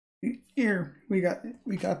Here we got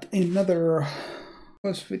another.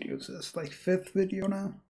 What video is this? Like 5th video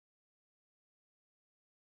now?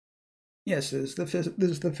 Yes, it is the 5th.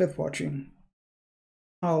 This is the 5th watching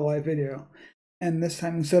Hololive video, and this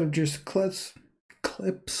time instead of just clips,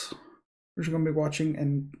 we're just gonna be watching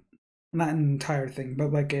and not an entire thing,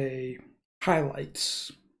 but like a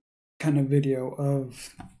highlights kind of video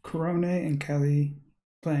of Korone and Calli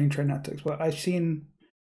playing Try Not to Explode. I've seen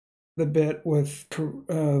the bit with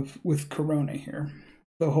Korone here,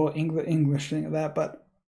 the whole English thing of that, but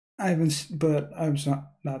I've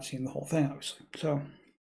not seen the whole thing obviously. So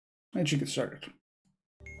I should get started.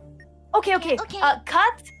 Okay.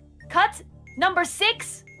 Cut number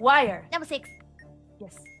 6 wire. Number 6.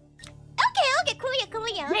 Yes. Okay, clear.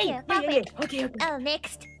 Yeah. Okay.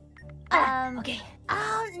 Next. Okay.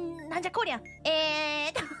 なんじゃこりゃ。パ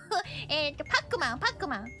ックマン。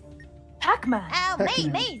Pac-Man.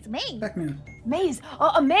 Pac-Man. Maze.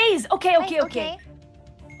 Oh, a maze. Okay. Okay.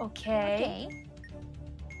 Oh.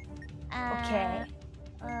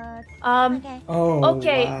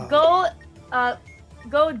 Okay. Wow.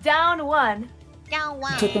 Go down 1. Down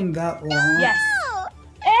 1. It took them that long. Yes.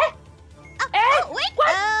 Wait.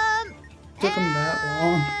 What? Took them that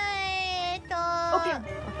long. Okay.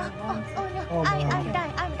 Oh, I'm wow.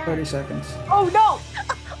 done. 30 seconds. Oh no!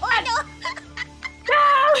 Oh no!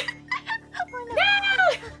 No!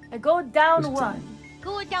 Go down This 1. time.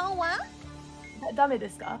 Go down 1? ダメで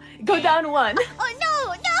すか? Go down 1. Oh no!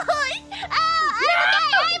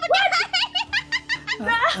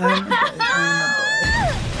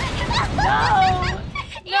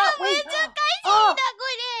 Wait.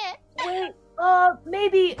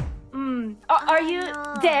 Maybe. Are you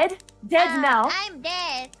no. dead? Dead now? I'm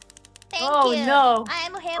dead. Thank Oh, you. no.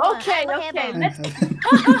 I'm heaven. Okay. Heaven.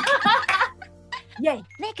 Yay.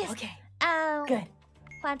 Next. Okay. Good.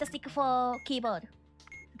 Fantastic for keyboard.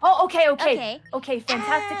 Oh, okay. Okay.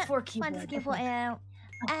 Fantastic for keyboard. Fantastic for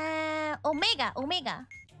Omega.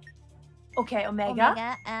 Okay,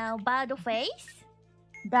 Omega. Bad face.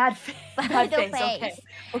 Bad face. Okay.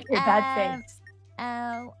 Okay, bad face.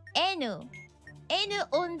 N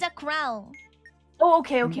on the crown. Oh,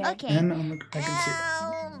 okay. Okay. And I can see it.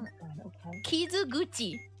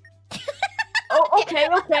 Kizuguchi. Oh, okay.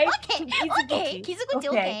 Okay. Kizuguchi.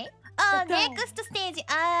 Okay. Next stage.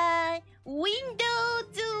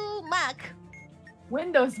 Windows mark.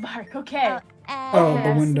 Windows mark. Okay.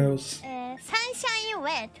 The windows. Sunshine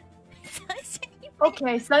red.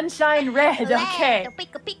 Okay, sunshine red. Okay.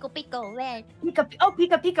 Pico red.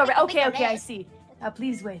 Pika red. Okay. red. I see.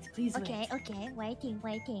 Please wait. Okay. Waiting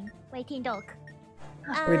dog.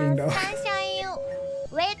 Waiting dog. Sunshine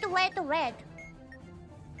red.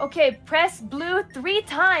 Okay, press blue 3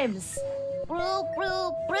 times. Blue.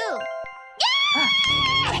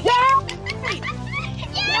 Yeah!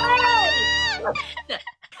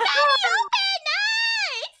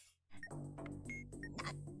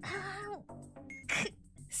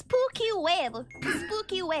 Spooky web. Okay,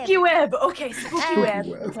 spooky web. Okay. Spooky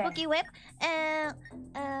web.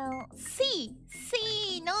 C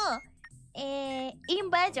の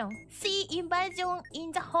invasion. C invasion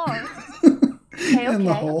in the hole. In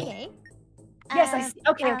the hole. Okay. Yes, I see.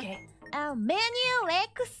 Okay. Menu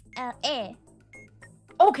legs A.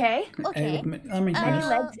 Okay. Okay. Many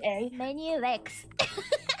legs A. Menu legs.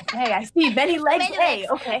 Hey, I see. Many legs A.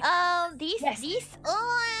 Okay. This.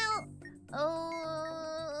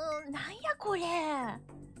 なんやこれ。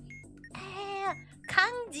漢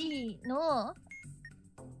字の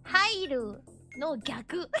入るの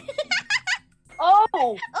逆。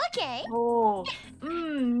Oh. Okay. Oh.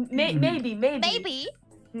 Maybe. Maybe.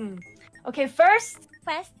 Okay, first.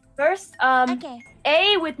 Okay.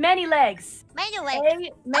 A with many legs. Many legs.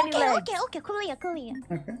 A, many legs. Okay. Clear.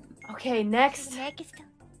 Okay, next. Next.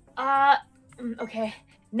 Okay.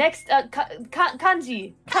 Next,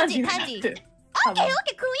 kanji. Kanji. Okay,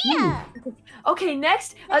 clear. Okay,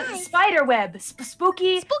 next, Nice. spider web.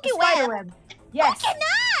 Spooky spider web. Yes. Okay,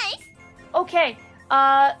 nice. Okay.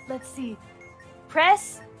 Let's see.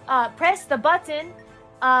 Press the button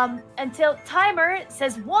until timer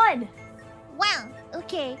says 1. 1.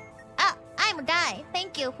 Okay. I'm die.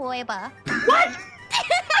 Thank you forever. What?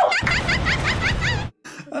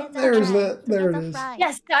 There it is.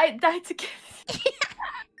 Yes, die together.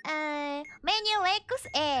 Menu legs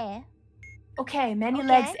A. Okay, many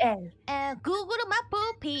legs A. Google map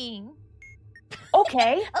pin.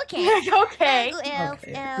 Okay. Okay. Okay.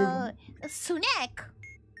 Snake.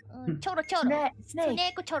 ちょろ。 Snake. ス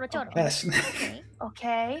ネークちょろ。 Yes.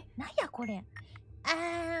 Okay. なんやこれ。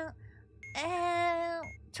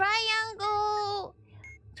トライ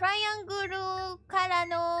アングルから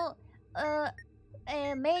の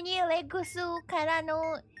メニューレッグスから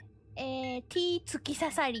の、T 突き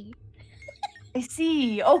刺さり。I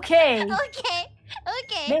see. Okay. Okay,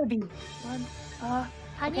 okay. Maybe. One. 果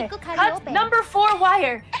Okay. 肉カリオ Cut ペ。 number 4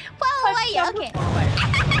 wire. Four wire, Number okay. 4 wire.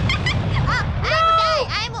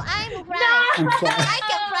 I'm fly. I'm fly. I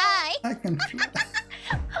can fly. I can fly.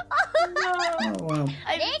 No. Oh wow.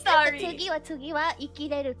 I'm ちょっと sorry. 次は生き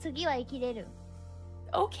れる。次は生きれる。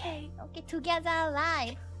 Okay. Okay, together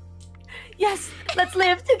alive. Yes. Let's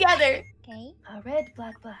live together. Okay, Red,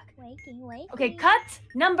 black, black. waiting. Okay. Cut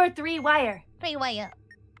number 3 wire. 3 wire.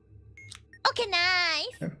 Okay,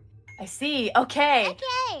 nice. I see. Okay.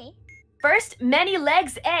 Okay. First, many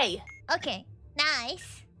legs A. Okay,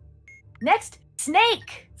 nice. Next,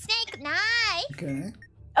 snake. Snake, nice. Okay.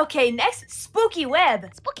 Okay, next, spooky web.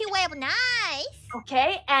 Spooky web, nice.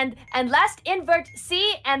 Okay, and last, invert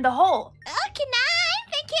C and the hole. Okay, nice.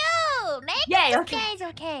 Thank you. Make Yay, it okay.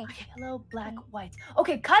 okay. Okay, hello, black, white.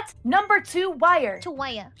 Okay, cut number 2 wire. 2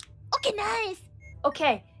 wire. Okay, nice.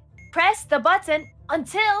 Okay, press the button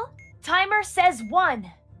until timer says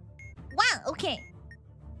 1. 1, okay.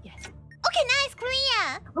 Yes. Okay, nice,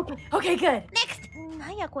 clear. Okay, good. Next. な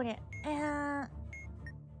んやこれ。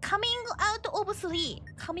coming out of 3.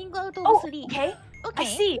 Coming out of Oh, 3. okay. Okay. I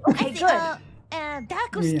see. Okay, I see, good.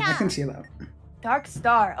 Dark Yeah, I star. can see that. Dark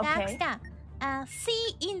star. Dark Okay. star.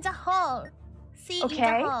 See in the hole. See in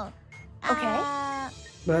Okay. the hole. Okay.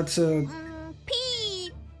 That's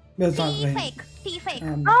P. that's not P thing. fake. P fake.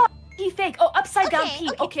 Oh, P fake. Oh, upside down Okay,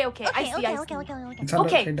 P. okay. Okay. I see. I see. Okay. It's not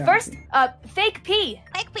Okay, upside down. first, fake P.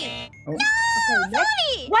 Fake P. Oh. No, Okay, next-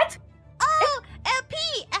 sorry. What? Oh, P.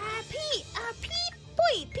 P っぽ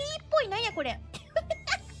い。P っぽい。なんやこれ。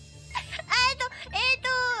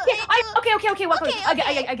Okay. What? Okay,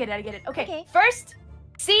 I get it. Okay. Okay. First,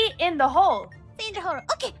 C in the hole. See in the hole.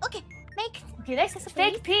 Okay. Make Okay, next,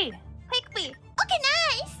 fake P. fake P. Okay,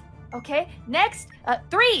 nice. Okay, next,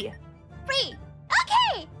 3. 3.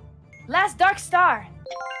 Okay. Last dark star.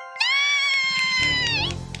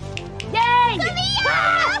 Nice. Yay! Clear.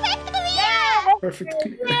 Perfect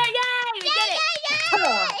clear. Perfect. Yay! We did it!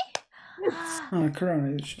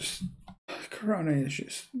 Korone is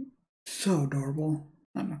just so adorable.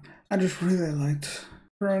 I don't know. I just really liked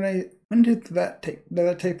Korone. When did that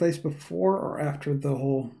take place, before or after the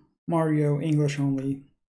whole Mario English only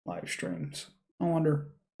live streams? I wonder.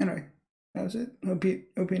 Anyway, that was it. Hope you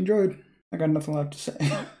enjoyed. I got nothing left to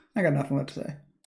say.